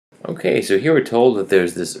Okay, so here we're told that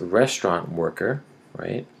there's this restaurant worker,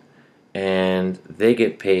 right? And they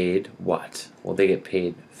get paid what? Well, they get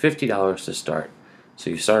paid $50 to start. So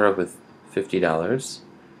you start off with $50,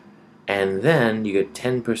 and then you get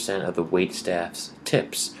 10% of the waitstaff's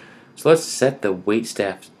tips. So let's set the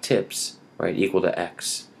waitstaff tips, right, equal to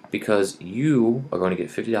X, because you are going to get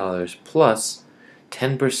 $50 plus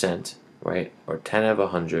 10%, right, or 10 out of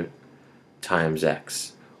 100 times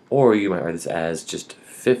X. Or you might write this as just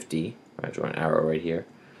 50, right, draw an arrow right here,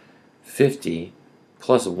 50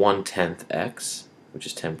 plus 1/10 X, which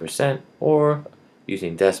is 10%, or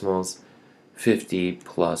using decimals, 50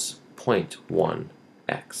 plus 0.1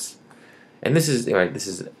 X. And this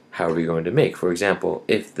is however you're going to make. For example,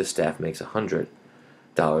 if the staff makes $100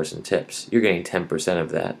 in tips, you're getting 10%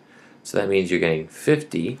 of that. So that means you're getting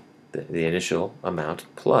 50, the initial amount,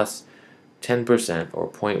 plus 10%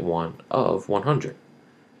 or 0.1 of 100.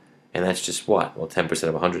 And that's just what? Well, 10%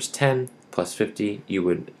 of 100 is 10, plus 50, you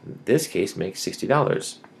would, in this case, make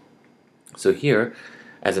 $60. So here,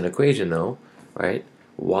 as an equation though, right,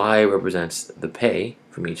 y represents the pay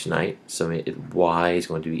from each night, so y is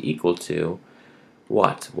going to be equal to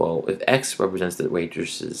what? Well, if x represents the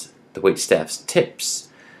waitstaff's tips,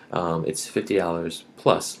 it's $50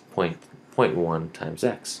 plus 0.1 times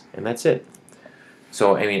x, and that's it.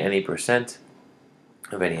 So, I mean, any percent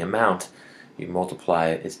of any amount, you multiply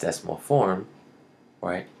its decimal form,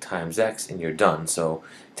 right, times x, and you're done. So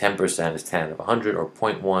 10% is 10 out of 100, or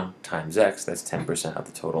 0.1 times x, that's 10% of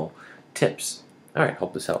the total tips. All right,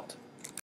 hope this helped.